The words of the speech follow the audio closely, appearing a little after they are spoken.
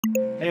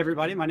Hey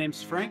everybody, my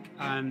name's Frank.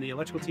 I'm the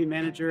electrical team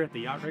manager at the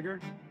Yacht Rigger.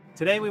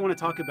 Today we want to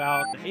talk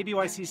about the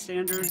ABYC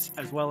standards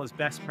as well as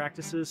best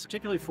practices,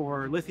 particularly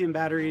for lithium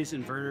batteries,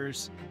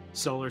 inverters,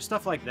 solar,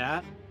 stuff like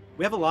that.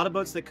 We have a lot of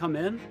boats that come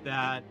in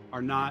that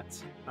are not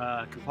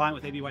compliant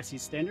with ABYC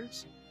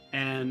standards,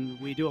 and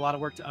we do a lot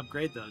of work to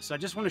upgrade those. So I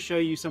just want to show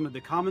you some of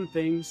the common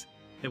things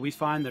that we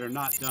find that are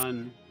not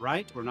done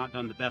right or not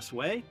done the best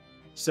way,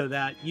 so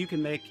that you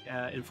can make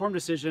an informed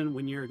decision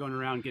when you're going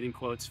around getting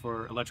quotes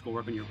for electrical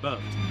work on your boat.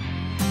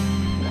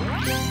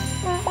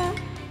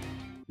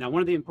 Now,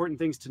 one of the important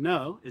things to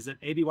know is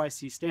that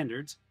ABYC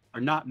standards are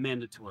not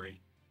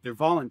mandatory. They're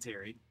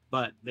voluntary,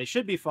 but they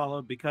should be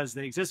followed because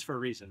they exist for a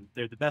reason.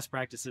 They're the best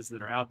practices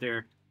that are out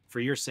there for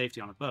your safety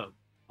on a boat.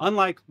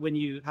 Unlike when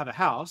you have a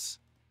house,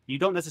 you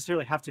don't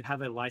necessarily have to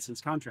have a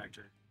licensed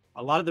contractor.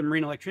 A lot of the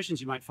marine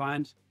electricians you might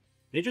find,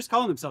 they just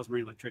call themselves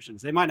marine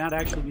electricians. They might not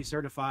actually be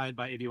certified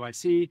by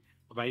ABYC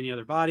or by any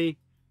other body.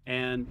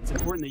 And it's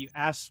important that you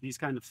ask these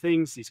kind of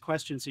things, these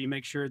questions, so you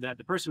make sure that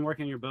the person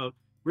working on your boat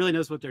really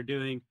knows what they're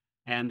doing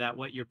and that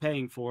what you're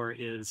paying for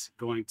is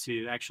going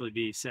to actually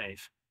be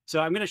safe. So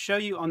I'm going to show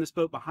you on this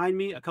boat behind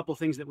me a couple of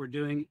things that we're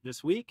doing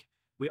this week.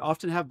 We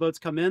often have boats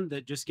come in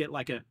that just get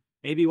like a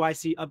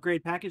ABYC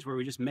upgrade package where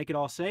we just make it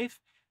all safe.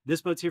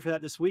 This boat's here for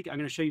that this week. I'm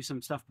going to show you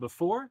some stuff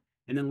before,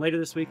 and then later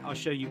this week, I'll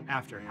show you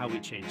after how we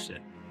changed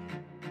it.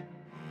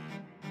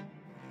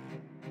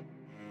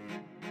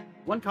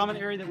 One common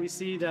area that we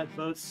see that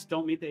boats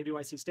don't meet the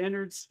ABYC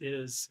standards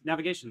is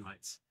navigation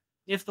lights.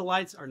 If the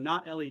lights are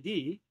not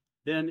LED,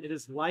 then it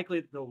is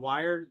likely that the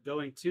wire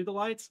going to the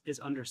lights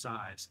is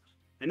undersized.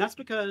 And that's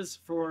because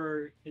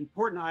for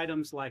important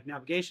items like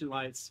navigation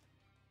lights,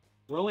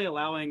 we're only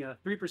allowing a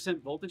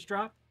 3% voltage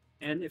drop.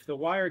 And if the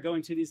wire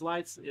going to these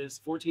lights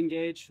is 14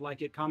 gauge,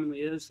 like it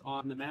commonly is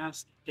on the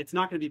mast, it's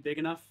not going to be big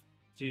enough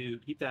to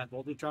keep that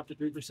voltage drop to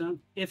 3%.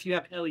 If you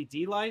have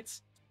LED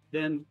lights,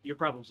 then you're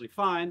probably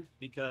fine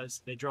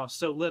because they draw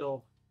so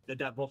little that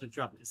that voltage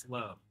drop is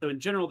low. So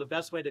in general, the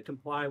best way to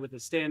comply with the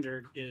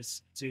standard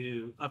is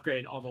to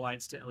upgrade all the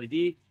lights to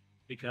LED,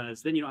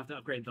 because then you don't have to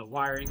upgrade the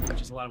wiring,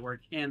 which is a lot of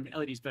work, and the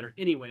LED is better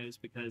anyways,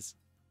 because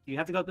you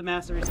have to go up the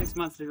mast every 6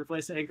 months to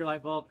replace the anchor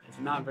light bulb. It's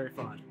not very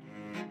fun.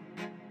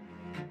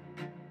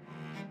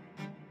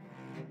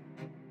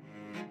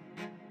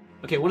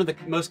 Okay, one of the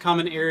most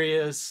common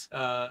areas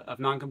of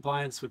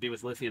non-compliance would be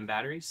with lithium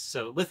batteries.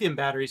 So lithium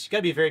batteries, you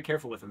gotta be very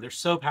careful with them. They're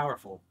so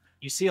powerful.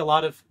 You see a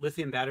lot of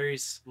lithium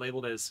batteries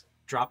labeled as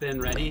drop-in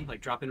ready,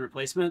 like drop-in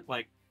replacement.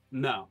 Like,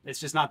 no, it's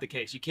just not the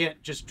case. You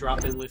can't just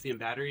drop in lithium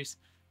batteries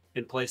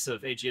in place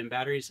of AGM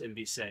batteries and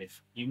be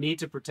safe. You need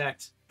to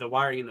protect the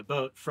wiring in the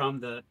boat from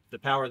the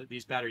power that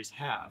these batteries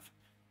have.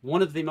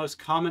 One of the most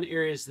common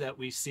areas that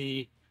we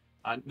see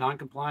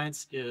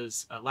non-compliance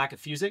is lack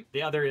of fusing.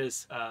 The other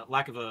is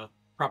lack of a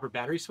proper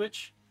battery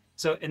switch.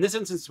 So in this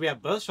instance, we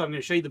have both. So I'm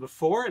going to show you the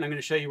before, and I'm going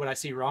to show you what I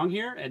see wrong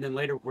here. And then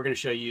later, we're going to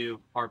show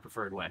you our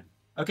preferred way.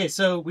 Okay,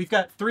 so we've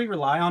got 3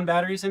 rely-on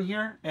batteries in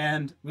here.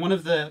 And one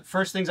of the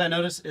first things I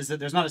notice is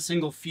that there's not a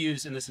single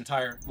fuse in this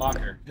entire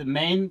locker. The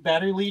main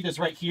battery lead is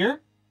right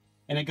here,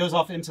 and it goes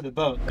off into the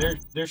boat.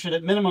 There should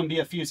at minimum be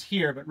a fuse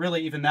here, but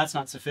really even that's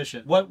not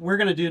sufficient. What we're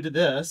going to do to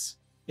this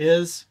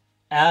is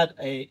add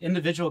a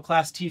individual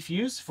class T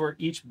fuse for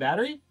each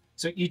battery.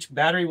 So each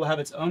battery will have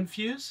its own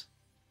fuse.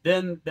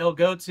 Then they'll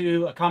go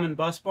to a common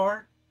bus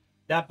bar.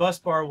 That bus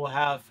bar will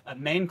have a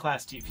main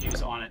class T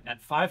fuse on it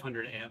at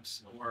 500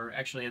 amps, or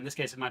actually in this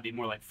case, it might be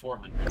more like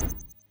 400.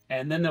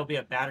 And then there'll be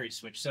a battery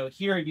switch. So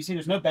here you see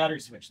there's no battery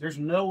switch. There's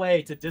no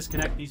way to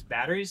disconnect these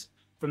batteries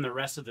from the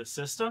rest of the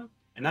system.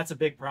 And that's a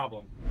big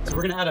problem. So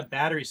we're gonna add a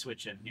battery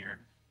switch in here.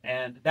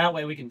 And that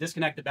way we can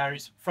disconnect the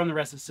batteries from the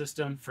rest of the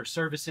system for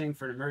servicing,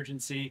 for an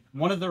emergency.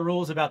 One of the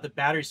rules about the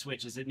battery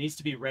switch is it needs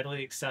to be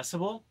readily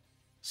accessible.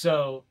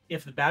 So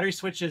if the battery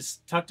switch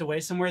is tucked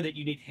away somewhere that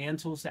you need hand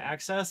tools to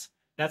access,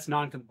 that's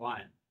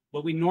non-compliant.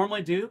 What we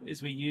normally do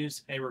is we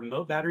use a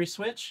remote battery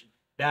switch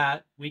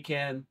that we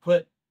can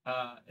put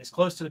as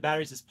close to the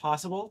batteries as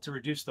possible to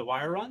reduce the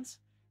wire runs.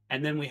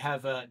 And then we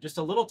have just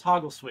a little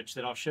toggle switch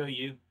that I'll show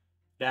you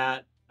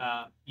that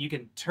you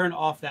can turn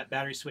off that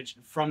battery switch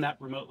from that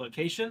remote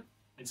location.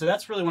 And so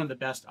that's really one of the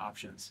best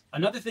options.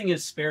 Another thing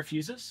is spare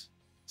fuses.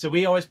 So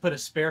we always put a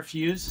spare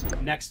fuse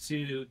next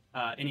to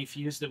any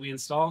fuse that we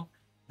install.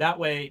 That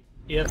way,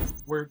 if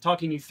we're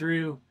talking you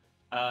through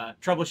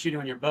troubleshooting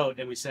on your boat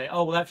and we say,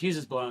 oh, well, that fuse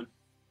is blown,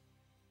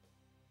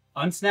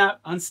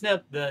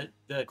 unsnip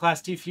the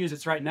class T fuse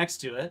that's right next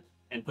to it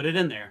and put it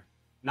in there.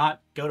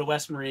 Not go to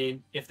West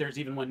Marine, if there's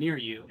even one near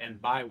you,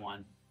 and buy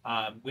one.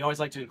 We always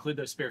like to include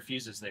those spare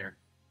fuses there.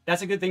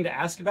 That's a good thing to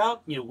ask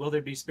about. You know, will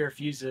there be spare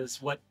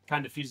fuses? What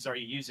kind of fuses are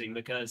you using?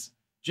 Because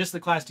just the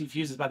class T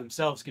fuses by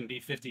themselves can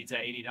be $50 to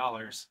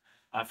 $80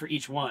 for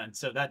each one.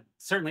 So that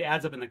certainly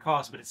adds up in the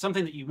cost, but it's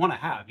something that you want to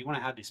have. You want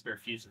to have these spare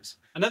fuses.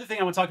 Another thing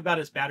I want to talk about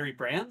is battery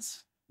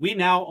brands. We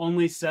now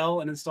only sell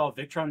and install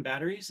Victron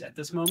batteries at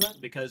this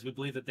moment because we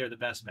believe that they're the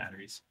best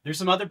batteries. There's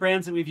some other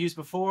brands that we've used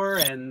before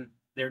and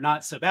they're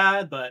not so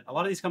bad, but a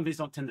lot of these companies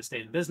don't tend to stay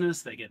in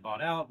business. They get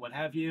bought out, what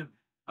have you.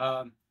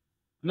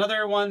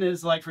 Another one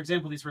is like, for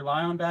example, these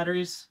rely-on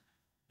batteries.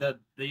 The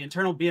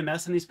internal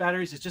BMS in these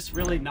batteries is just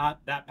really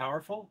not that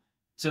powerful.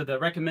 So the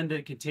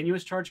recommended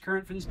continuous charge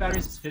current for these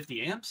batteries is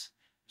 50 amps,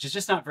 which is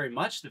just not very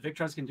much. The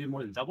Victrons can do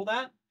more than double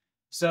that.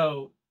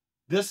 So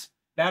this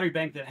battery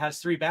bank that has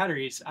 3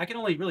 batteries, I can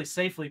only really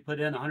safely put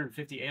in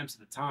 150 amps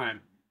at a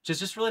time, which is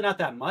just really not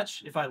that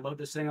much if I load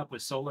this thing up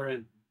with solar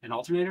and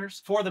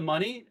alternators. For the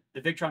money,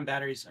 the Victron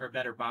batteries are a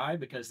better buy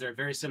because they're a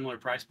very similar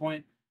price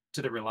point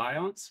to the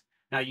Rely-Ons.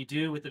 Now you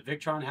do with the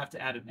Victron have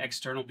to add an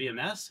external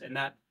BMS, and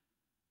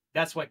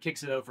that's what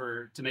kicks it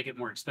over to make it a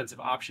more expensive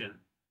option.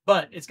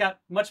 But it's got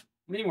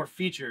many more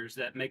features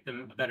that make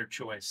them a better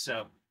choice.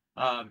 So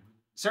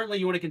certainly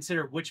you want to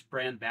consider which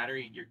brand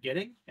battery you're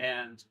getting.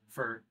 And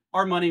for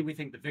our money, we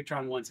think the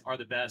Victron ones are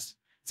the best.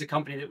 It's a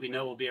company that we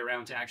know will be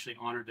around to actually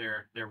honor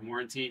their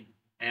warranty.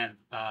 And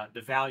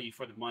the value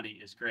for the money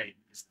is great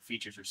because the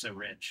features are so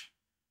rich.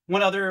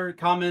 One other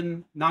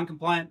common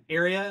non-compliant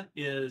area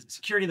is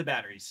security of the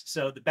batteries.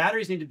 So the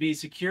batteries need to be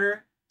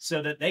secure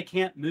so that they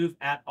can't move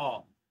at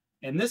all.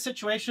 In this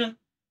situation,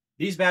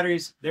 these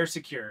batteries, they're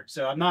secure.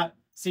 So I'm not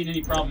seeing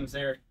any problems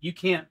there. You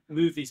can't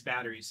move these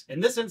batteries. In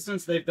this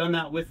instance, they've done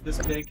that with this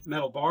big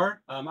metal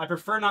bar. I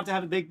prefer not to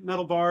have a big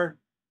metal bar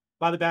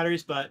by the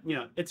batteries, but you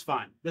know, it's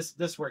fine.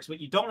 This works. What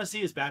you don't want to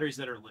see is batteries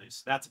that are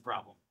loose. That's a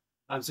problem.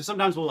 So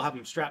sometimes we'll have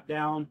them strapped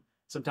down.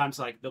 Sometimes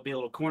like there'll be a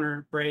little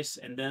corner brace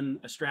and then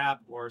a strap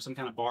or some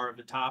kind of bar at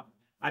the top.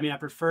 I mean, I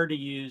prefer to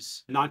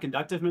use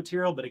non-conductive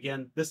material, but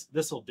again, this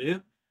will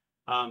do.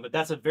 But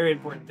that's a very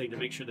important thing to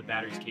make sure the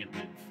batteries can't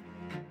move.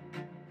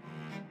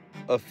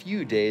 A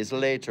few days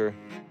later.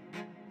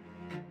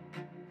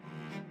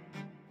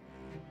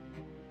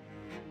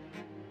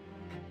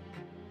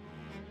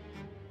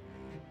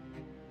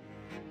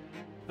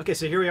 Okay,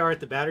 so here we are at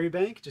the battery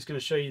bank. Just going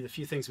to show you the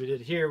few things we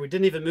did here. We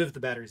didn't even move the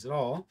batteries at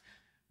all.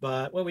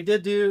 But what we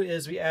did do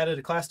is we added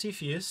a Class T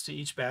fuse to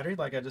each battery,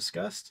 like I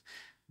discussed.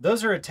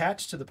 Those are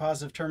attached to the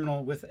positive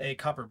terminal with a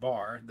copper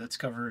bar that's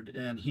covered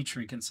in heat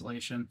shrink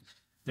insulation.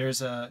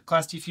 There's a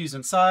Class T fuse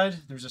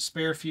inside. There's a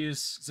spare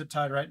fuse zip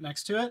tied right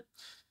next to it.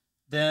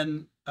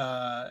 Then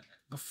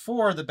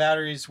before, the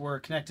batteries were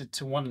connected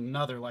to one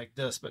another like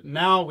this, but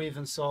now we've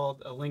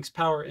installed a Lynx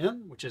power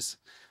in, which is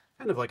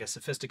kind of like a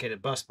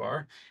sophisticated bus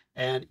bar,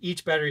 and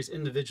each battery is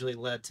individually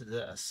led to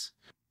this.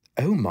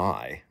 Oh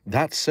my,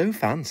 that's so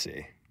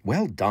fancy.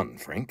 Well done,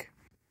 Frank.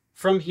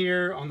 From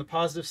here, on the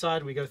positive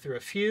side, we go through a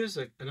fuse,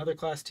 another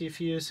Class T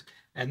fuse,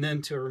 and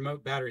then to a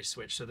remote battery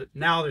switch, so that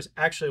now there's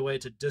actually a way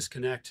to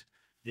disconnect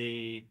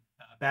the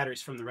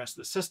batteries from the rest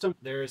of the system.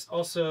 There's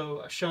also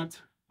a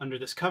shunt under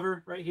this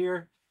cover right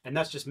here, and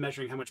that's just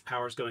measuring how much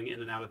power is going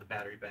in and out of the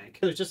battery bank.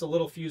 There's just a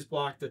little fuse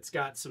block that's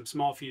got some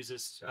small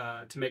fuses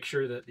to make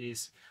sure that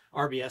these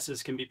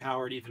RBSs can be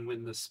powered even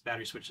when this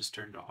battery switch is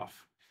turned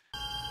off.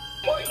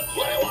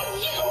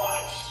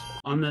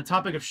 On the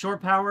topic of shore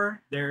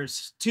power,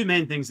 there's 2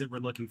 main things that we're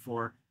looking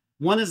for.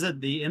 One is that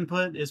the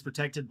input is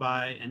protected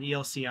by an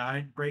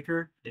ELCI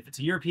breaker. If it's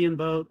a European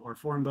boat or a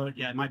foreign boat,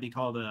 yeah, it might be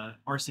called a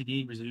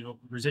RCD,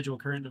 residual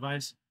current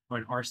device, or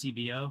an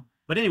RCBO.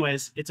 But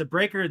anyways, it's a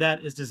breaker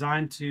that is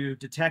designed to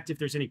detect if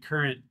there's any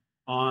current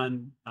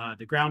on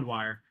the ground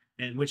wire,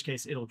 in which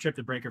case it'll trip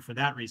the breaker for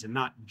that reason,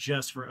 not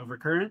just for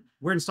overcurrent.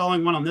 We're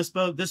installing one on this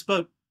boat. This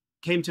boat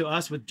came to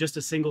us with just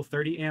a single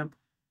 30 amp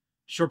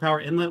shore power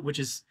inlet, which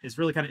is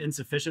really kind of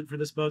insufficient for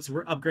this boat. So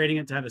we're upgrading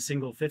it to have a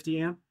single 50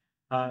 amp.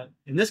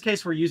 In this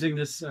case, we're using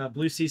this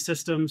Blue Sea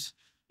Systems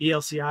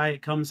ELCI.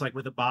 It comes like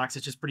with a box.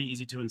 It's just pretty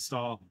easy to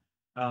install.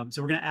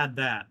 So we're going to add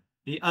that.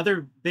 The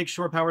other big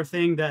shore power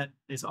thing that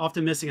is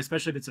often missing,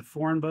 especially if it's a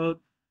foreign boat,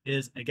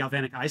 is a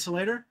galvanic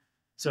isolator.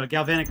 So a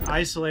galvanic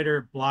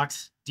isolator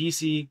blocks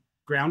DC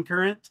ground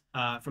current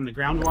from the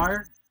ground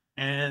wire,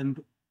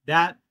 and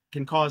that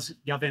can cause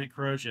galvanic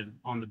corrosion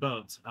on the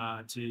boats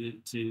to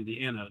the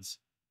anodes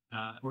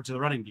or to the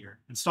running gear.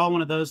 Install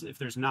one of those if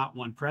there's not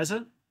one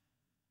present.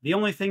 The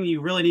only thing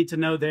you really need to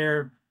know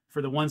there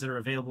for the ones that are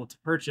available to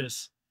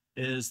purchase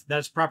is that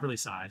it's properly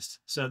sized.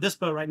 So this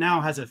boat right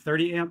now has a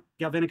 30 amp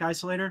galvanic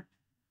isolator.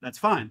 That's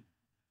fine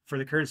for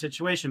the current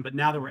situation, but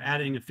now that we're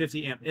adding a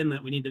 50 amp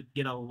inlet, we need to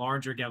get a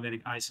larger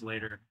galvanic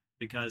isolator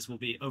because we'll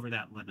be over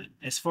that limit.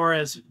 As far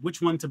as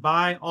which one to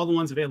buy, all the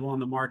ones available on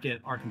the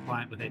market are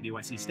compliant with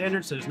ABYC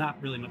standards, so there's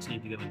not really much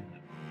need to go into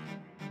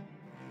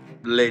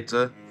that.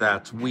 Later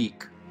that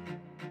week.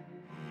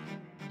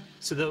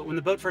 So when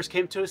the boat first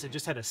came to us, it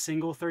just had a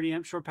single 30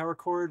 amp shore power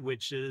cord,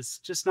 which is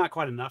just not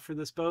quite enough for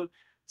this boat.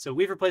 So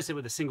we've replaced it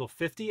with a single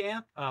 50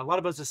 amp. A lot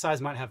of boats this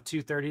size might have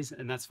 2 30s,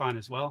 and that's fine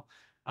as well.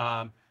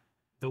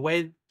 The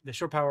way the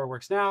shore power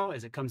works now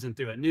is it comes in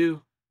through a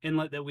new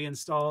inlet that we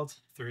installed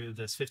through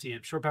this 50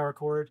 amp shore power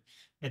cord.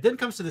 It then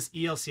comes to this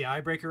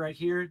ELCI breaker right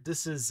here.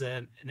 This is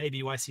an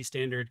ABYC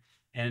standard,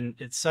 and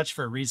it's such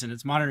for a reason.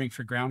 It's monitoring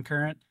for ground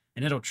current,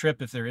 and it'll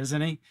trip if there is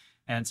any.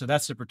 And so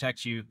that's to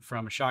protect you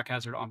from a shock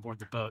hazard on board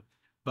the boat.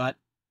 But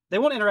they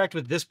won't interact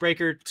with this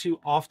breaker too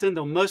often.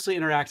 They'll mostly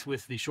interact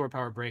with the shore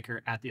power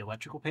breaker at the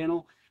electrical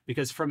panel,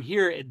 because from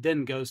here, it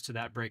then goes to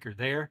that breaker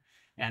there.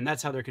 And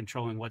that's how they're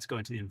controlling what's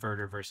going to the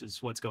inverter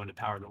versus what's going to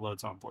power the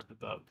loads on board the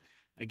boat.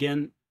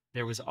 Again,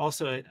 there was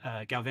also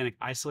a galvanic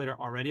isolator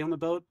already on the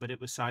boat, but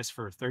it was sized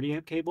for a 30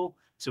 amp cable.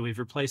 So we've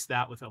replaced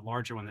that with a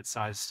larger one that's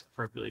sized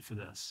appropriately for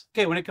this.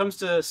 Okay, when it comes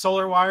to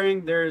solar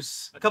wiring,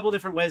 there's a couple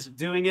different ways of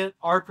doing it.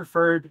 Our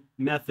preferred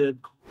method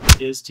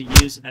is to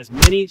use as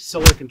many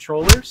solar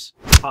controllers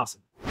as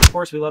possible. Of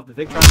course, we love the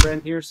Victron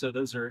brand here, so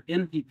those are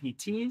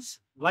NPPTs.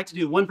 We like to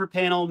do one per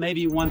panel,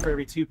 maybe one for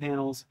every 2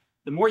 panels.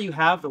 The more you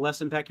have, the less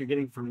impact you're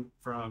getting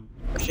from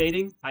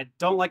shading. I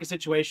don't like a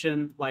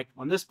situation like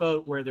on this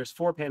boat where there's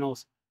 4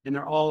 panels and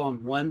they're all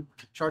on one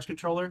charge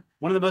controller.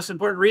 One of the most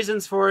important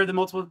reasons for the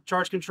multiple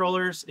charge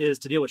controllers is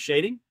to deal with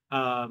shading.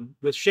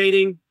 With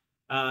shading,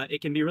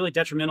 it can be really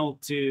detrimental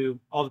to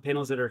all the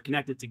panels that are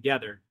connected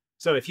together.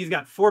 So if you've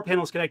got 4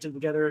 panels connected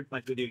together,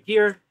 like we do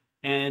here,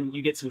 and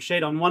you get some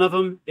shade on one of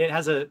them, it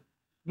has a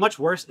much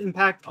worse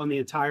impact on the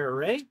entire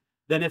array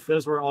than if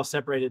those were all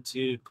separated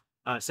to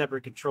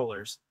separate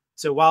controllers.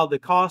 So while the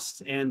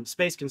cost and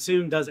space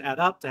consumed does add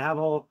up to have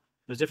all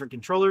those different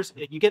controllers,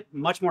 you get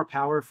much more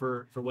power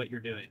for what you're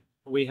doing.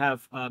 We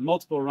have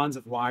multiple runs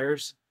of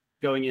wires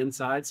going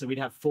inside. So we'd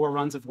have 4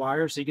 runs of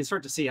wires. So you can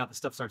start to see how the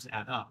stuff starts to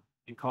add up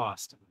in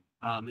cost.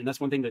 And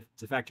that's one thing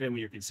to factor in when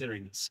you're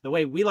considering this. The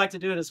way we like to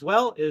do it as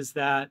well is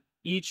that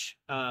each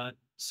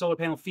solar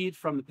panel feed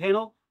from the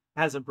panel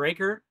has a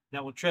breaker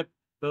that will trip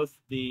both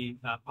the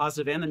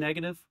positive and the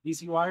negative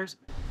DC wires.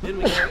 Then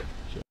we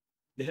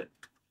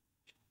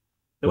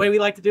The way we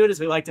like to do it is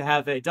we like to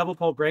have a double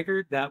pole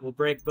breaker that will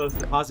break both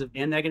the positive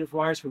and negative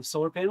wires from the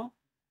solar panel.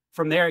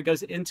 From there, it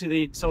goes into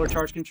the solar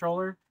charge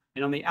controller.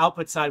 And on the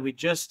output side, we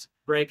just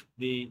break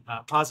the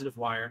positive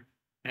wire.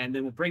 And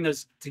then we'll bring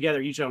those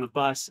together, usually on a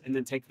bus, and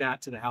then take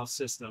that to the house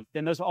system.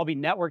 Then those will all be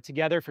networked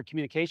together for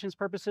communications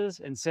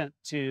purposes and sent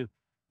to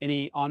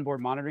any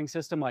onboard monitoring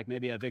system, like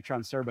maybe a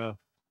Victron Servo.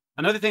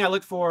 Another thing I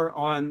look for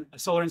on a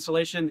solar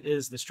installation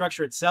is the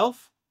structure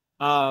itself.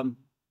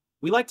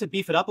 We like to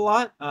beef it up a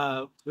lot.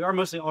 We are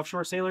mostly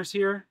offshore sailors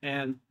here.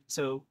 And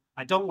so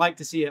I don't like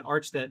to see an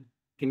arch that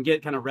can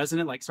get kind of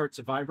resonant, like starts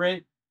to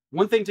vibrate.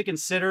 One thing to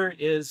consider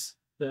is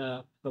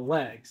the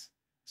legs.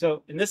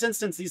 So in this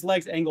instance, these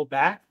legs angle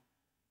back.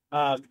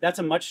 That's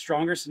a much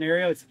stronger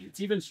scenario.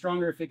 It's even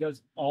stronger if it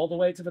goes all the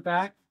way to the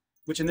back,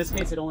 which in this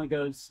case, it only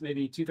goes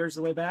maybe 2/3 of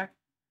the way back.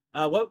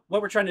 What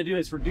we're trying to do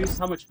is reduce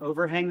how much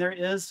overhang there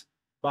is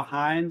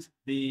behind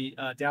the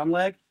down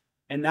leg,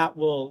 and that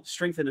will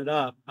strengthen it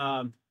up.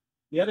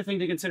 The other thing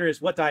to consider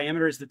is what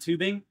diameter is the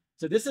tubing.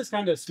 So this is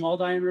kind of small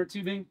diameter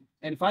tubing.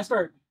 And if I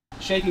start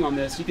shaking on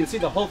this, you can see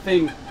the whole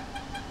thing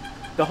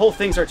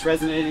starts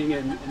resonating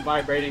and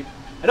vibrating.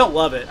 I don't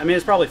love it. I mean,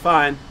 it's probably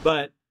fine,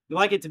 but we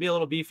like it to be a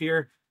little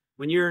beefier.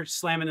 When you're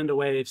slamming into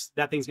waves,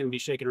 that thing's going to be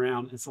shaking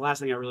around. It's the last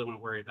thing I really want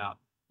to worry about.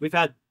 We've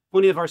had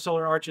plenty of our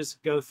solar arches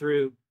go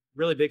through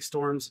really big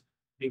storms,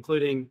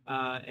 including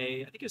I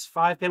think it was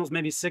 5 panels,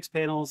 maybe 6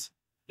 panels.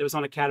 It was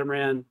on a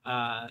catamaran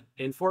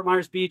in Fort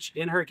Myers Beach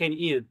in Hurricane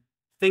Ian.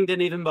 Thing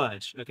didn't even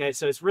budge. Okay,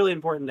 so it's really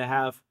important to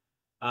have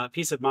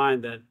peace of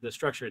mind that the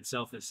structure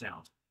itself is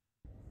sound.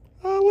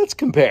 Let's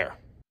compare.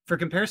 For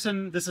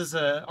comparison, this is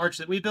an arch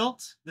that we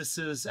built. This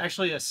is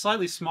actually a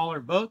slightly smaller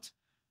boat,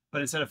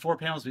 but instead of 4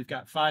 panels, we've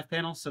got 5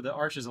 panels, so the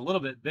arch is a little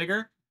bit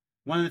bigger.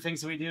 One of the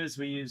things that we do is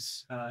we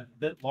use a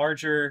bit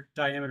larger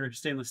diameter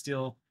stainless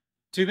steel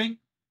tubing,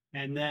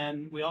 and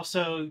then we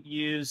also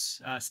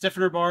use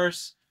stiffener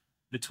bars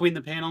between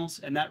the panels,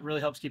 and that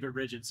really helps keep it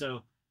rigid.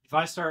 So if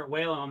I start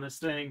wailing on this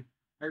thing,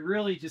 I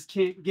really just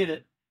can't get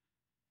it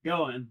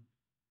going.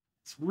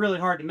 It's really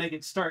hard to make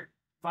it start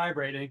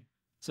vibrating.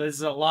 So this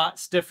is a lot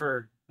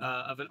stiffer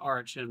of an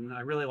arch, and I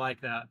really like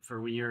that for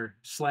when you're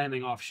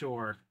slamming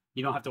offshore.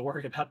 You don't have to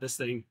worry about this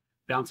thing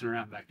bouncing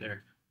around back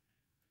there.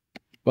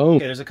 Boom.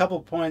 Okay, there's a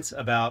couple points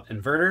about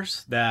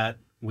inverters that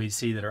we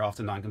see that are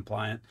often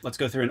non-compliant. Let's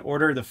go through in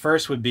order. The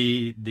first would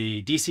be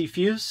the DC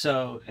fuse.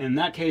 So in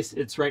that case,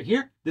 it's right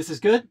here. This is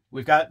good.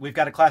 We've got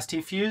a Class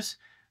T fuse.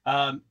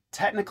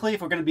 Technically,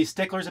 if we're going to be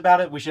sticklers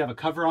about it, we should have a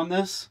cover on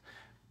this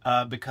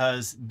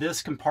because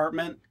this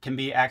compartment can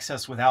be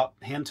accessed without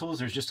hand tools.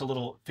 There's just a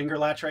little finger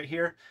latch right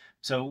here.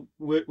 So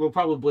we'll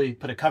probably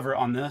put a cover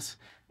on this.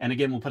 And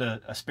again, we'll put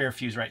a spare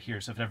fuse right here.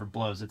 So if it ever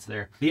blows, it's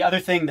there. The other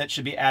thing that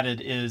should be added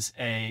is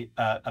a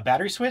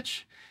battery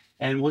switch.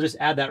 And we'll just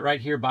add that right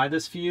here by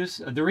this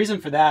fuse. The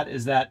reason for that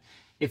is that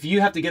if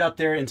you have to get up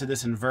there into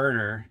this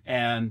inverter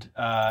and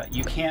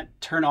you can't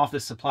turn off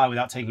this supply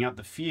without taking out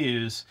the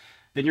fuse,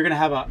 then you're going to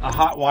have a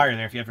hot wire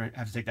there if you ever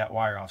have to take that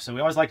wire off. So we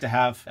always like to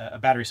have a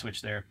battery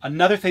switch there.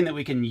 Another thing that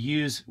we can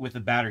use with the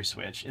battery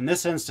switch, in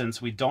this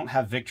instance, we don't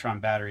have Victron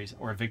batteries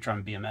or a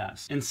Victron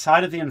BMS.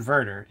 Inside of the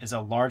inverter is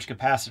a large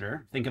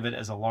capacitor. Think of it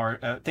as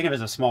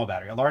a small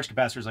battery. A large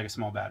capacitor is like a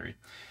small battery.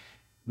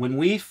 When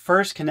we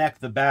first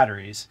connect the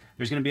batteries,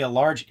 there's going to be a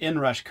large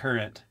inrush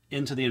current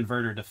into the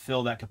inverter to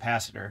fill that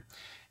capacitor.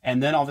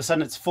 And then all of a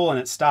sudden it's full and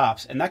it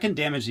stops, and that can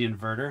damage the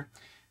inverter.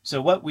 So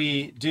what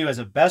we do as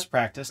a best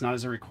practice, not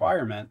as a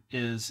requirement,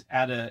 is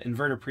add an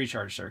inverter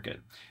pre-charge circuit.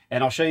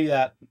 And I'll show you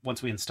that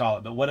once we install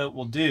it. But what it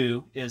will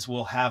do is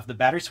we'll have the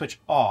battery switch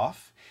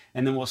off,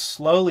 and then we'll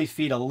slowly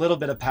feed a little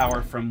bit of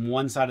power from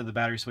one side of the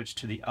battery switch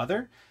to the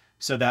other,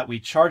 so that we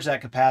charge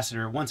that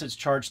capacitor. Once it's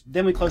charged,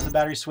 then we close the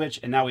battery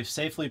switch, and now we've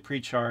safely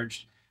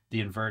pre-charged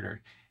the inverter.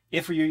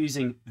 If you're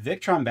using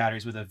Victron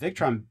batteries with a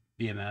Victron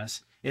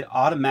BMS, it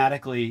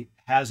automatically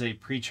has a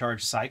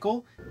pre-charge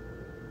cycle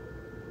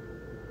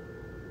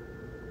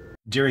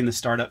during the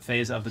startup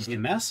phase of the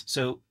BMS.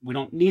 So we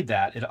don't need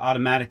that. It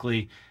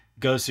automatically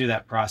goes through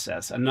that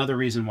process. Another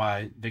reason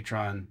why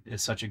Victron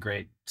is such a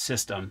great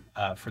system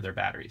for their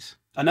batteries.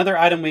 Another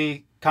item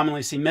we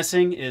commonly see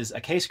missing is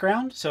a case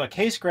ground. So a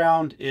case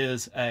ground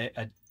is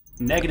a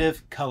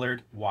negative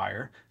colored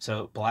wire,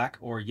 so black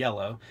or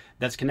yellow,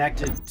 that's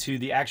connected to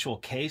the actual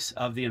case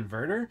of the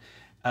inverter.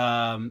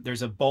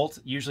 There's a bolt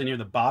usually near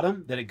the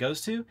bottom that it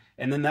goes to,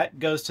 and then that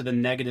goes to the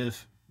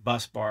negative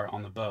bus bar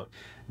on the boat.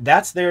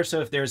 That's there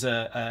so if there's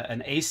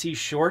an AC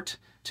short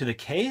to the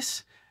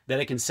case, that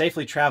it can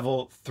safely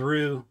travel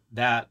through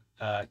that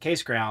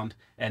case ground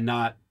and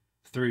not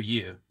through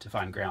you to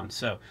find ground.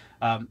 So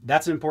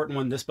that's an important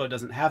one. This boat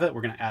doesn't have it.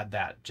 We're going to add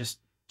that. Just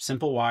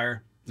simple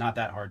wire, not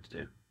that hard to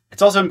do.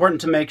 It's also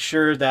important to make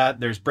sure that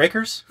there's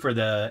breakers for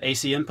the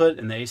AC input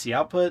and the AC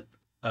output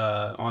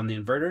on the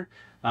inverter.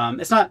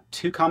 It's not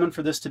too common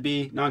for this to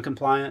be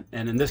non-compliant,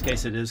 and in this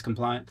case it is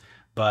compliant,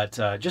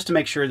 but just to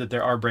make sure that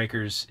there are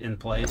breakers in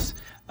place.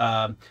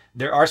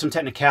 There are some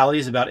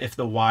technicalities about if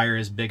the wire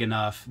is big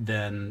enough,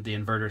 then the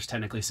inverter is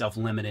technically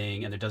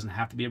self-limiting and there doesn't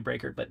have to be a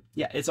breaker. But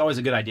yeah, it's always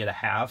a good idea to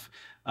have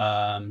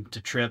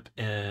to trip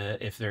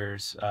if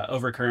there's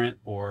overcurrent,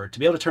 or to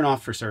be able to turn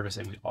off for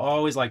servicing. We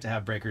always like to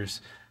have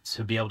breakers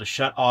to be able to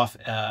shut off,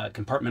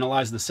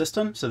 compartmentalize the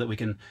system so that we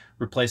can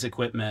replace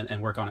equipment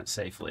and work on it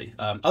safely.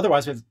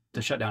 Otherwise, we have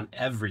to shut down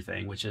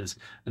everything, which is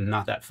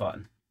not that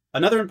fun.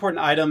 Another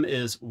important item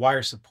is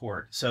wire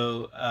support.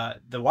 So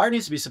the wire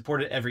needs to be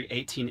supported every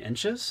 18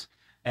 inches.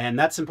 And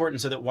that's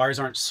important so that wires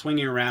aren't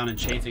swinging around and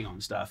chafing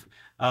on stuff.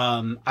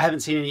 I haven't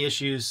seen any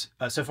issues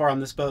so far on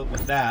this boat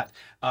with that.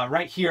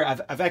 Right here,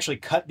 I've actually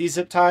cut these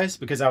zip ties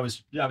because I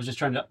was just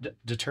trying to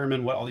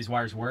determine what all these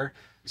wires were.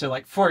 So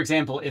like, for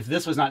example, if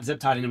this was not zip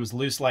tied and it was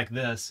loose like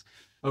this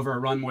over a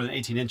run more than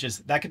 18 inches,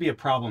 that could be a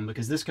problem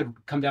because this could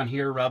come down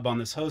here, rub on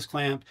this hose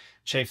clamp,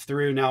 chafe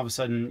through. Now all of a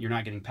sudden you're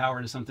not getting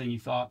power to something you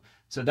thought.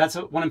 So that's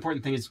one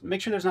important thing, is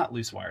make sure there's not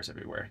loose wires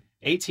everywhere.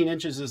 18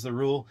 inches is the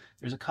rule.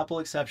 There's a couple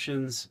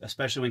exceptions,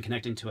 especially when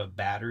connecting to a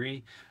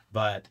battery,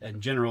 but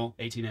in general,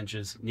 18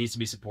 inches needs to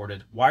be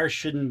supported. Wires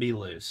shouldn't be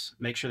loose.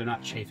 Make sure they're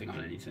not chafing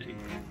on anything.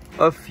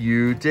 A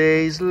few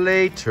days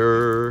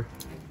later.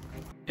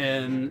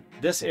 And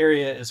this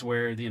area is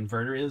where the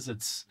inverter is.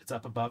 It's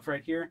up above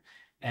right here.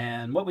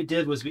 And what we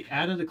did was we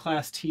added a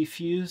Class T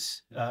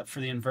fuse for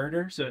the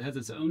inverter, so it has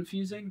its own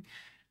fusing.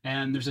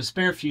 And there's a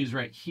spare fuse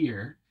right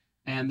here.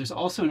 And there's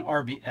also an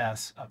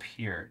RBS up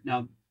here.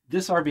 Now,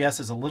 this RBS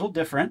is a little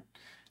different.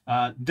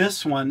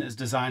 This one is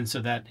designed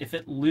so that if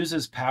it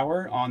loses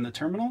power on the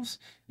terminals,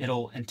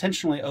 it'll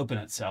intentionally open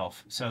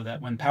itself so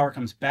that when power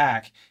comes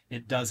back,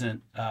 it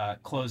doesn't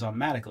close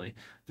automatically.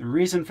 The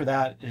reason for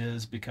that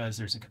is because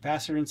there's a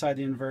capacitor inside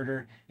the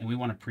inverter, and we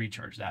want to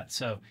pre-charge that.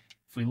 So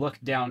if we look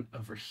down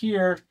over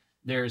here,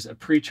 there's a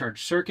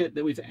pre-charge circuit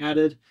that we've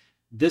added.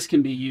 This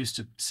can be used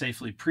to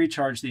safely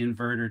pre-charge the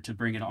inverter to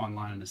bring it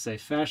online in a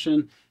safe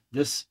fashion.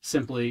 This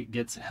simply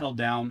gets held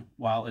down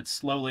while it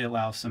slowly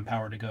allows some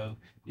power to go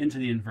into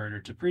the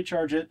inverter to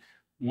pre-charge it.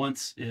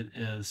 Once it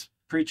is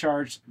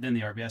pre-charged, then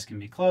the RBS can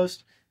be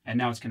closed, and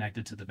now it's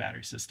connected to the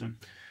battery system.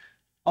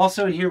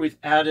 Also in here, we've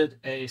added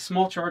a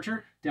small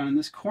charger down in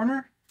this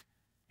corner.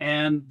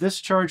 And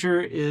this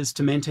charger is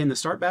to maintain the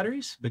start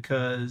batteries,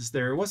 because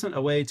there wasn't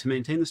a way to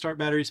maintain the start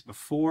batteries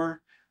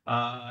before.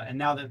 And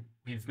now that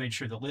we've made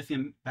sure the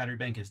lithium battery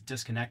bank is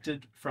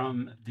disconnected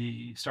from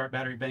the start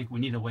battery bank, we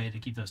need a way to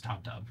keep those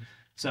topped up.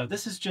 So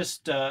this is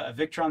just a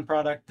Victron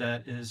product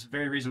that is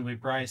very reasonably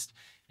priced.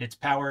 It's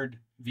powered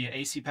via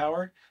AC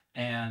power.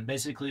 And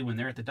basically when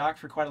they're at the dock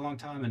for quite a long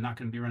time and not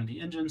going to be running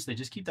the engines, they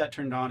just keep that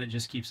turned on. It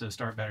just keeps those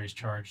start batteries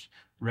charged,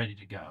 ready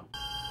to go.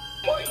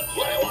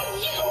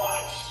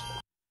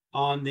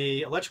 On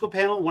the electrical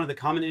panel, one of the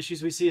common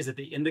issues we see is that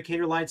the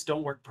indicator lights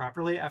don't work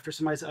properly after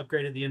somebody's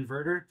upgraded the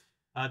inverter.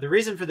 The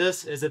reason for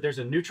this is that there's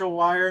a neutral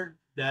wire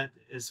that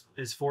is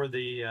for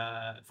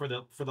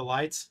the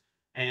lights,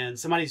 and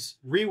somebody's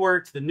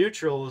reworked the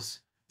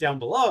neutrals down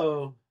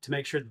below to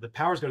make sure that the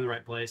power's going to the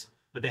right place,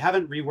 but they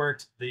haven't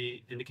reworked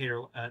the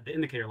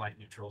indicator light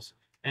neutrals.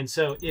 And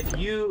so if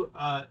you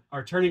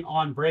are turning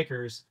on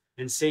breakers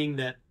and seeing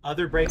that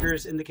other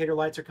breakers indicator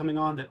lights are coming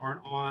on that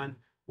aren't on,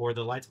 or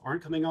the lights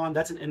aren't coming on,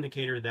 that's an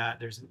indicator that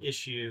there's an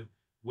issue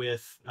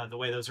with the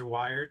way those are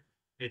wired.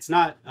 It's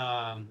not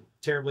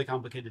terribly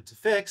complicated to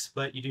fix,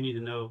 but you do need to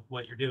know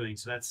what you're doing.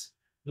 So that's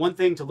one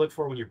thing to look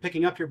for when you're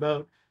picking up your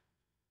boat.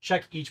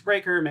 Check each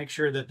breaker, make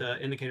sure that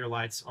the indicator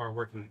lights are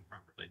working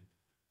properly.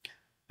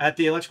 At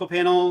the electrical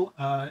panel,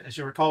 as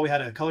you'll recall, we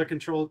had a color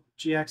control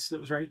GX that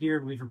was right here.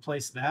 We've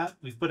replaced that.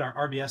 We've put our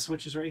RBS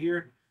switches right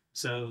here.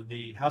 So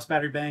the house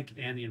battery bank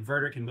and the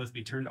inverter can both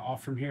be turned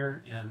off from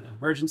here in an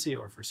emergency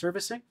or for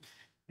servicing.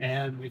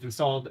 And we've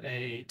installed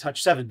a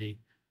Touch 70.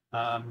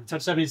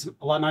 Touch 70 is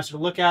a lot nicer to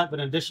look at, but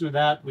in addition to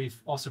that,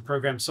 we've also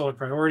programmed solar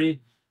priority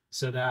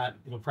so that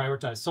it will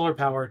prioritize solar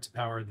power to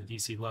power the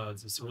DC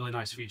loads. It's a really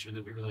nice feature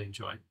that we really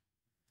enjoy.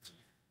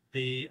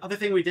 The other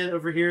thing we did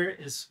over here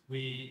is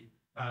we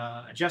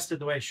adjusted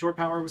the way shore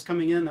power was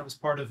coming in. That was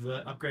part of the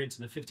upgrade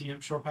to the 50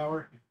 amp shore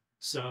power.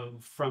 So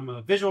from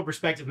a visual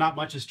perspective, not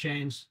much has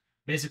changed.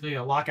 Basically,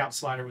 a lockout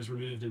slider was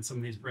removed and some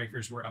of these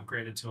breakers were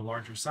upgraded to a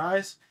larger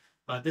size.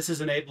 But this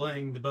is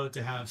enabling the boat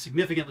to have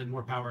significantly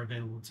more power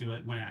available to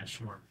it when at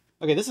shore.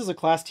 Okay, this is a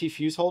Class T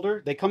fuse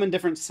holder. They come in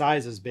different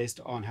sizes based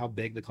on how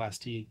big the Class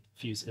T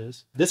fuse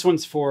is. This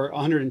one's for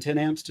 110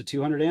 amps to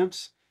 200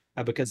 amps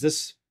because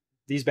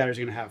these batteries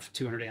are going to have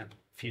 200 amp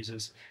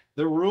fuses.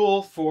 The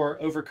rule for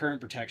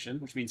overcurrent protection,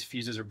 which means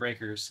fuses or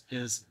breakers,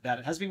 is that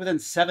it has to be within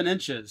 7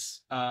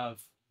 inches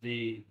of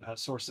the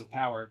source of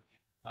power.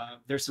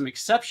 There's some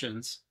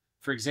exceptions.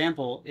 For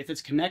example, if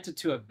it's connected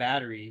to a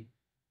battery,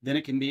 then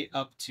it can be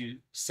up to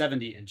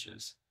 70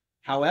 inches.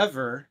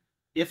 However,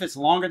 if it's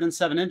longer than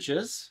 7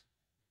 inches,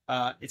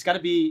 it's got to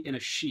be in a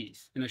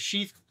sheath. In a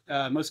sheath,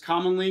 most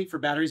commonly for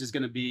batteries, is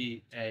going to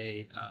be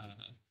a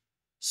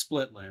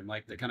split limb,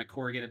 like the kind of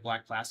corrugated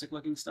black plastic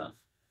looking stuff.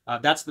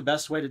 That's the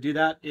best way to do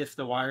that if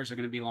the wires are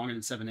going to be longer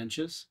than 7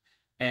 inches.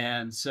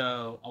 And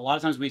so a lot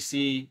of times we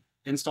see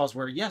installs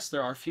where, yes,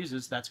 there are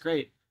fuses, that's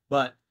great,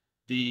 but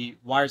the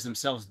wires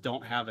themselves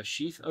don't have a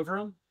sheath over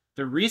them.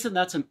 The reason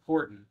that's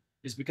important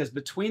is because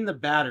between the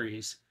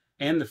batteries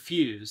and the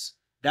fuse,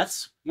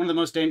 that's one of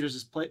the most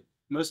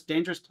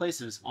dangerous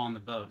places on the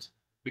boat.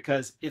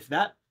 Because if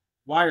that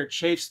wire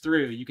chafes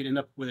through, you could end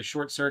up with a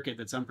short circuit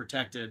that's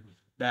unprotected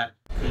that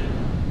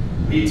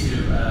could lead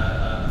to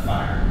a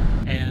fire.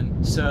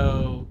 And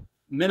so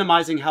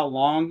minimizing how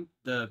long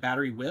the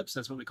battery whips,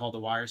 that's what we call the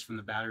wires from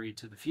the battery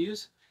to the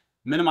fuse,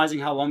 minimizing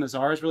how long those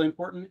are is really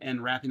important,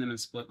 and wrapping them in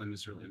split limb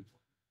is really important.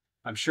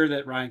 I'm sure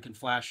that Ryan can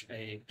flash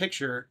a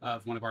picture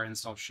of one of our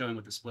installs showing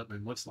what the split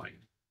limb looks like.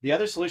 The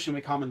other solution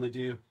we commonly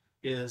do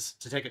is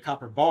to take a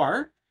copper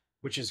bar,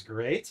 which is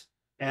great,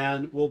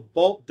 and we'll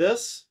bolt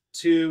this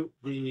to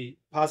the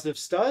positive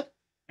stud,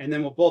 and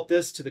then we'll bolt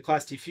this to the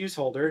Class T fuse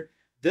holder.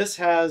 This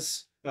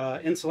has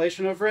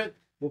insulation over it.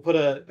 We'll put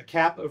a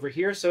cap over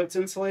here so it's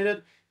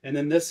insulated, and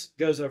then this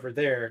goes over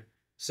there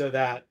so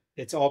that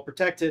it's all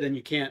protected and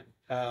you can't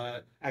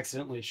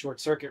accidentally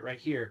short circuit right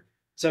here.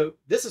 So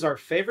this is our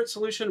favorite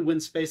solution when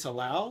space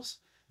allows,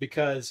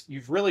 because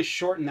you've really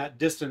shortened that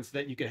distance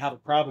that you could have a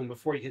problem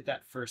before you hit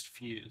that first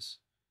fuse.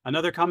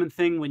 Another common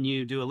thing when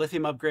you do a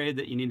lithium upgrade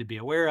that you need to be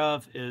aware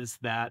of is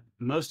that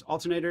most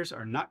alternators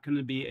are not going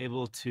to be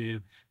able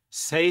to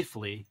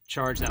safely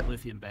charge that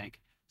lithium bank.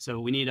 So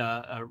we need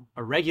a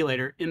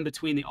regulator in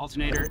between the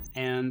alternator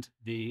and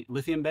the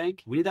lithium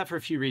bank. We need that for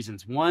a few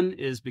reasons. One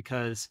is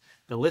because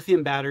the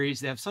lithium batteries,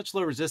 they have such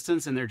low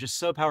resistance and they're just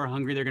so power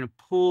hungry, they're going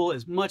to pull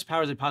as much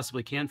power as they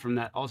possibly can from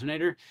that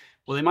alternator.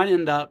 Well, they might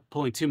end up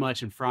pulling too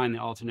much and frying the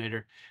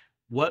alternator.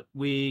 What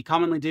we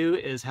commonly do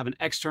is have an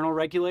external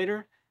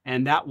regulator,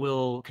 and that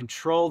will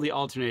control the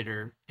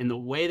alternator in the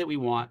way that we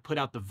want, put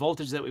out the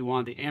voltage that we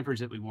want, the amperage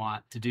that we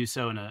want, to do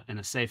so in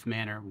a safe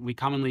manner. We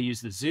commonly use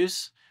the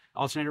Zeus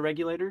alternator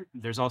regulator.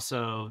 There's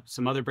also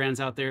some other brands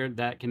out there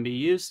that can be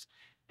used,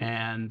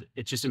 and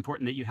it's just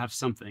important that you have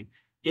something.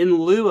 In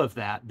lieu of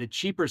that, the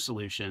cheaper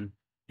solution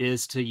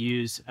is to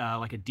use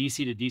like a DC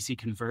to DC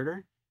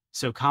converter.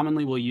 So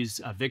commonly we'll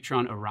use a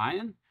Victron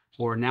Orion,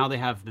 or now they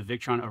have the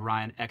Victron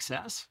Orion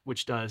XS,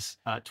 which does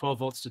 12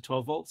 volts to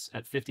 12 volts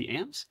at 50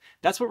 amps.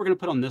 That's what we're going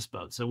to put on this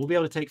boat. So we'll be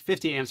able to take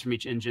 50 amps from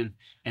each engine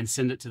and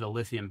send it to the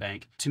lithium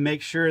bank to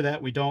make sure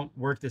that we don't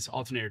work this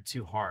alternator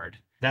too hard.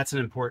 That's an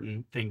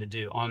important thing to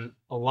do. On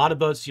a lot of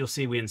boats, you'll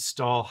see we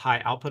install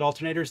high output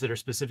alternators that are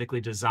specifically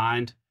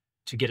designed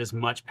to get as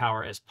much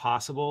power as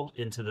possible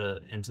into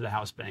the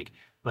house bank.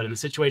 But in a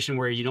situation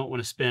where you don't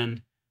want to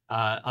spend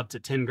up to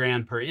 10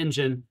 grand per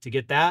engine to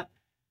get that,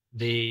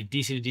 the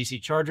DC to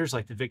DC chargers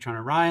like the Victron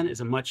Orion is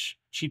a much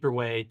cheaper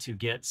way to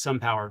get some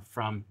power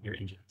from your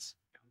engines.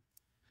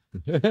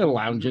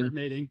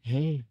 Lounging.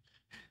 Hey.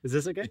 Is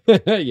this okay?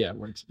 Yeah, it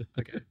works.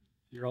 Okay.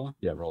 You rolling?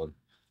 Yeah, rolling.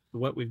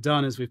 What we've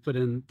done is we've put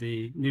in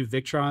the new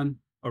Victron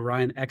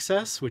Orion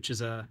XS, which is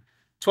a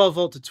 12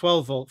 volt to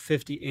 12 volt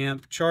 50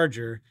 amp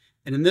charger.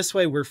 And in this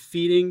way, we're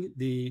feeding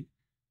the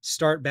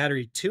start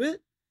battery to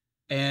it,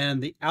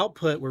 and the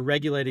output, we're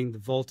regulating the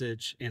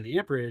voltage and the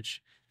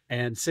amperage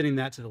and sending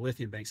that to the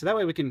lithium bank. So that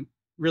way we can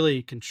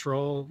really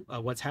control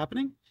what's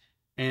happening.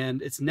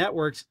 And it's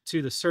networked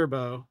to the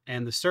servo,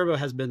 and the servo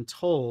has been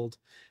told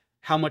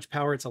how much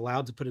power it's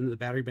allowed to put into the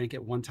battery bank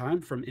at one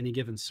time from any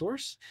given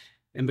source.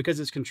 And because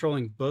it's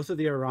controlling both of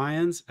the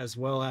Orions as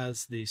well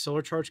as the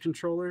solar charge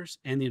controllers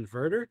and the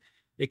inverter,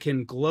 it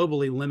can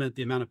globally limit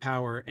the amount of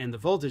power and the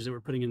voltage that we're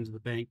putting into the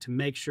bank to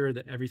make sure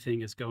that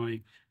everything is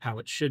going how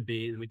it should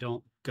be and we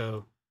don't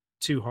go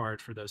too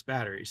hard for those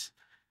batteries.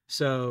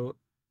 So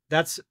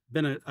that's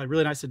been a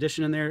really nice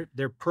addition in there.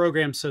 They're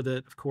programmed so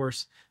that, of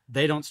course,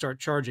 they don't start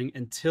charging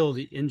until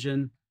the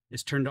engine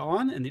is turned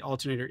on and the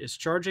alternator is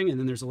charging, and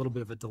then there's a little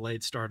bit of a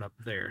delayed startup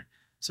there.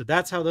 So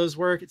that's how those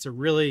work. It's a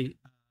really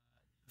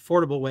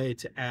affordable way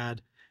to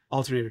add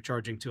alternator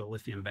charging to a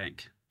lithium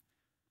bank.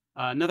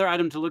 Another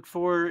item to look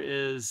for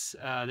is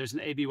there's an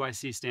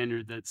ABYC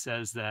standard that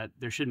says that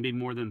there shouldn't be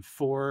more than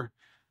 4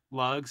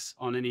 lugs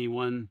on any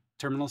one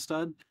terminal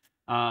stud.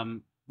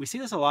 We see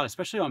this a lot,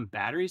 especially on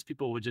batteries.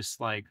 People would just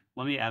like,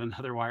 let me add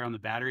another wire on the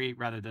battery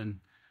rather than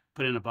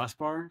put in a bus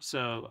bar.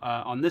 So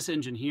on this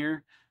engine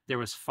here, there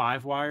was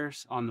 5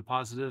 wires on the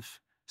positive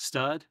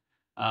stud.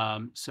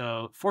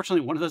 So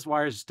fortunately, one of those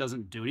wires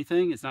doesn't do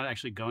anything. It's not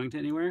actually going to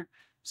anywhere.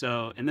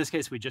 So in this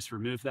case, we just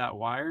removed that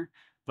wire.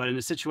 But in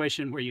a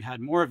situation where you had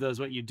more of those,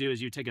 what you do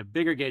is you take a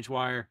bigger gauge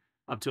wire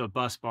up to a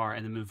bus bar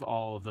and then move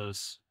all of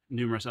those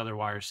numerous other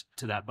wires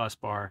to that bus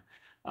bar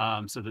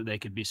so that they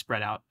could be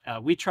spread out.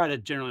 We try to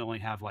generally only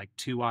have like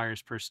 2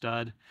 wires per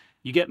stud.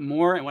 You get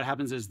more, and what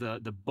happens is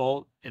the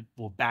bolt, it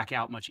will back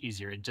out much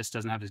easier. It just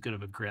doesn't have as good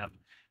of a grip.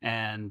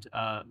 And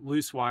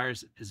loose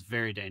wires is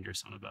very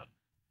dangerous on a boat.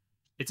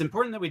 It's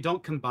important that we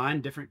don't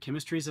combine different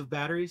chemistries of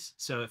batteries.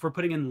 So if we're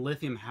putting in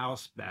lithium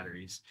house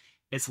batteries,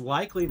 it's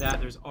likely that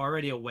there's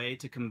already a way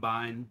to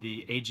combine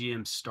the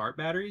AGM start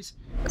batteries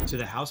to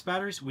the house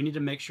batteries. We need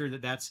to make sure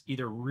that that's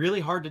either really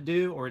hard to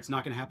do or it's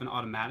not going to happen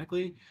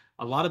automatically.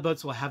 A lot of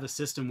boats will have a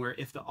system where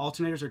if the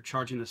alternators are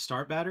charging the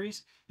start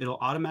batteries, it'll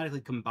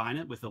automatically combine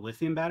it with the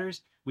lithium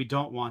batteries. We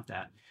don't want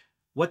that.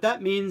 What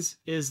that means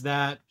is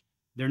that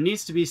there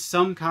needs to be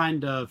some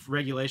kind of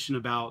regulation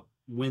about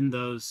when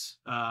those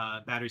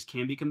batteries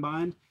can be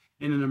combined.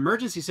 In an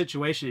emergency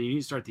situation, and you need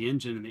to start the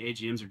engine and the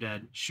AGMs are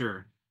dead,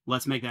 sure,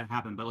 let's make that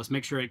happen, but let's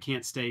make sure it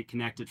can't stay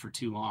connected for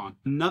too long.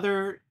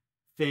 Another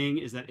thing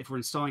is that if we're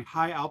installing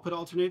high output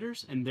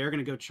alternators and they're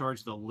going to go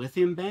charge the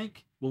lithium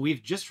bank, well,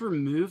 we've just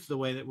removed the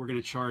way that we're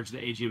going to charge the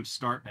AGM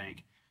start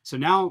bank. So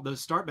now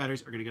those start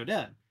batteries are going to go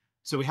dead.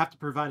 So we have to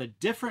provide a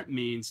different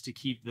means to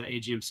keep the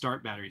AGM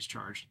start batteries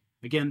charged.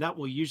 Again, that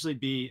will usually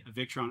be a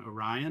Victron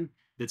Orion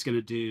that's going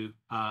to do,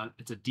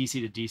 it's a DC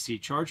to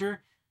DC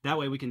charger. That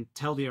way we can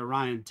tell the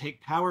Orion,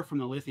 take power from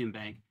the lithium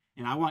bank,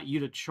 and I want you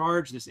to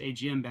charge this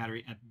AGM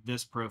battery at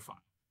this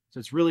profile. So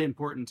it's really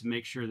important to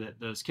make sure that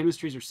those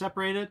chemistries are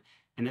separated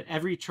and that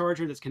every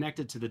charger that's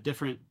connected to the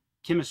different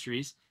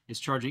chemistries is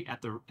charging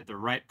at the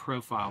right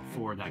profile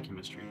for that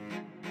chemistry.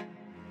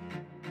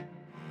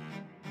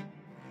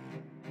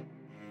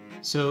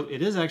 So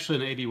it is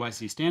actually an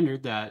ABYC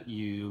standard that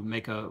you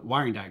make a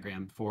wiring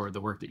diagram for the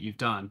work that you've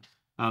done.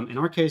 In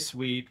our case,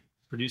 we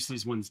produce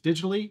these ones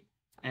digitally,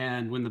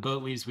 and when the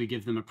boat leaves, we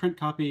give them a print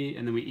copy,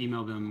 and then we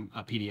email them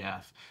a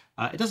PDF.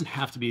 It doesn't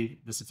have to be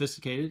this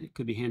sophisticated. It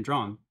could be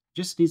hand-drawn. It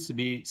just needs to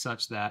be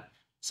such that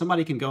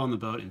somebody can go on the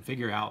boat and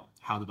figure out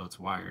how the boat's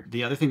wired.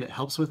 The other thing that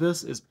helps with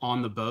this is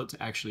on the boat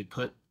to actually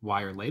put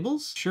wire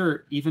labels.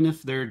 Sure, even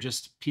if they're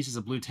just pieces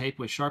of blue tape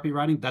with Sharpie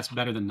writing, that's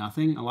better than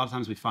nothing. A lot of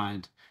times we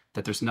find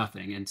that there's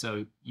nothing, and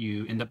so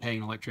you end up paying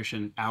an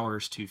electrician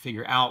hours to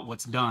figure out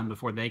what's done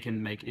before they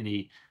can make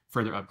any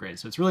further upgrades.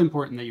 So it's really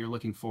important that you're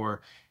looking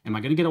for, am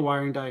I going to get a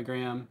wiring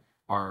diagram?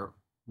 Are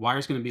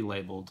wires going to be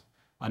labeled?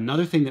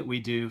 Another thing that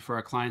we do for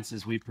our clients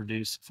is we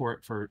produce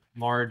for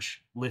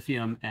large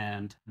lithium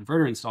and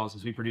inverter installs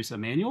is we produce a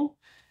manual.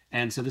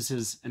 And so this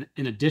is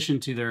in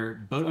addition to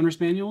their boat owner's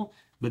manual,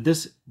 but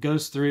this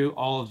goes through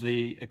all of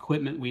the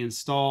equipment we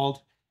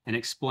installed and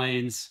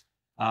explains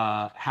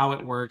how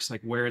it works,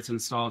 like where it's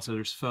installed. So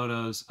there's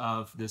photos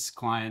of this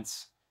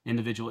client's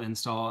individual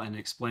install and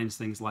explains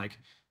things like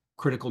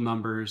critical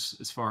numbers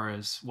as far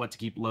as what to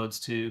keep loads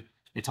to.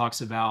 It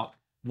talks about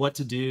what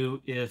to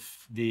do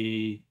if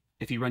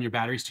you run your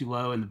batteries too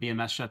low and the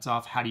BMS shuts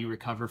off, how do you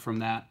recover from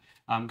that?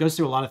 Goes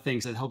through a lot of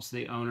things that helps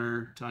the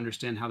owner to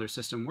understand how their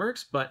system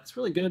works, but it's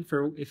really good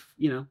for if,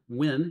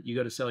 when you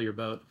go to sell your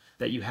boat,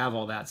 that you have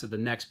all that so the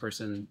next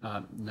person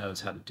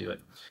knows how to do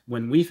it.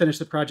 When we finish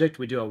the project,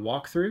 we do a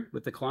walkthrough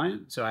with the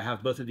client. So I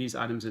have both of these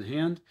items in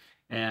hand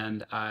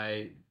and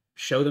I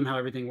show them how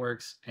everything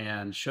works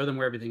and show them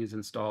where everything is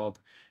installed.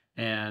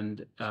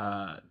 And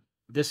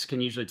this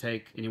can usually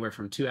take anywhere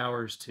from 2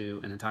 hours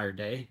to an entire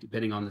day,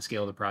 depending on the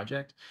scale of the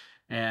project.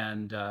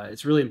 And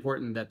it's really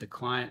important that the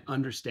client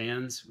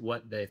understands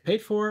what they've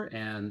paid for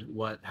and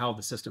how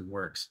the system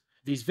works.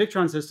 These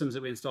Victron systems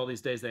that we install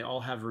these days, they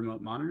all have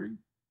remote monitoring.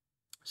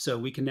 So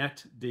we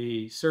connect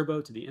the servo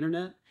to the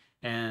internet.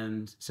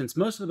 And since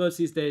most of the boats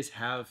these days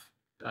have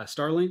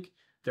Starlink,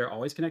 they're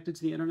always connected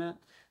to the internet.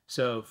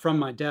 So from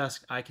my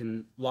desk, I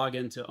can log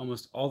into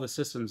almost all the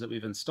systems that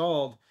we've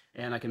installed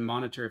and I can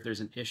monitor if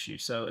there's an issue.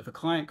 So if a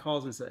client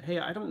calls and says, hey,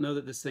 I don't know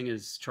that this thing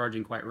is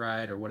charging quite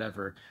right or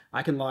whatever,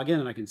 I can log in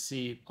and I can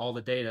see all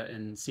the data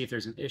and see if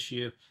there's an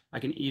issue. I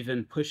can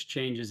even push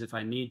changes if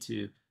I need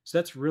to. So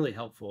that's really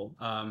helpful.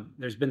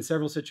 There's been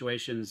several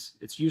situations.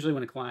 It's usually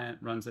when a client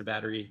runs their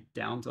battery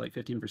down to like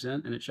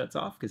 15% and it shuts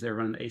off because they're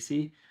running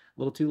AC. A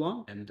little too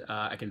long, and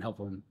I can help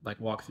them like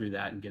walk through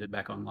that and get it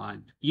back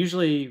online.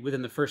 Usually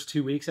within the first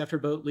 2 weeks after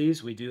boat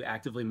leaves, we do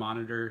actively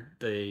monitor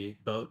the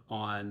boat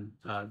on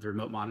the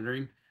remote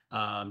monitoring,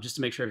 just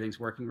to make sure everything's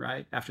working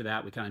right. After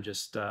that, we kind of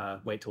just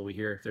wait till we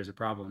hear if there's a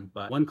problem.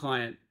 But one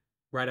client,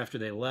 right after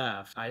they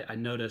left, I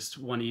noticed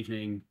one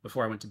evening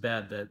before I went to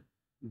bed that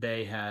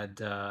they had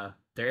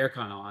their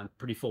aircon on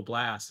pretty full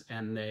blast,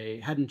 and they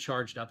hadn't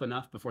charged up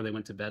enough before they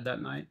went to bed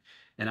that night.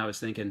 And I was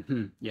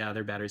thinking, yeah,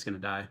 their battery's going to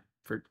die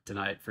for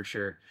tonight for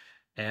sure.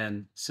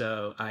 And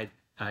so I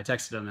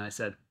texted them and I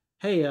said,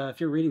 hey, if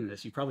you're reading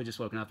this, you've probably just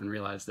woken up and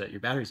realized that your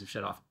batteries have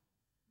shut off.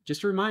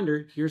 Just a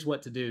reminder, here's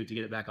what to do to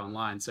get it back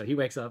online. So he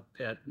wakes up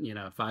at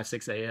 5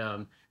 6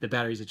 a.m. The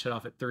batteries had shut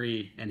off at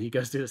 3, and he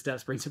goes through the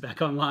steps, brings it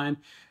back online. And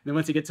then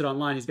once he gets it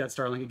online, he's got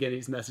Starlink again.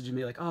 He's messaging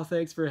me like, oh,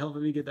 thanks for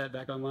helping me get that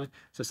back online.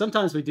 So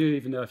sometimes we do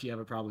even know if you have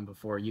a problem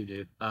before you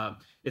do.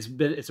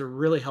 It's a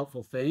really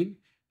helpful thing,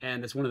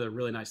 and it's one of the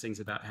really nice things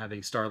about having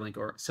Starlink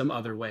or some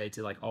other way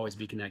to like always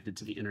be connected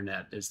to the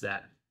internet, is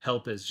that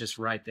help is just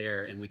right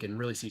there, and we can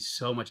really see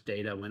so much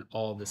data when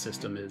all the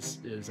system is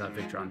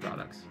Victron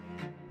products.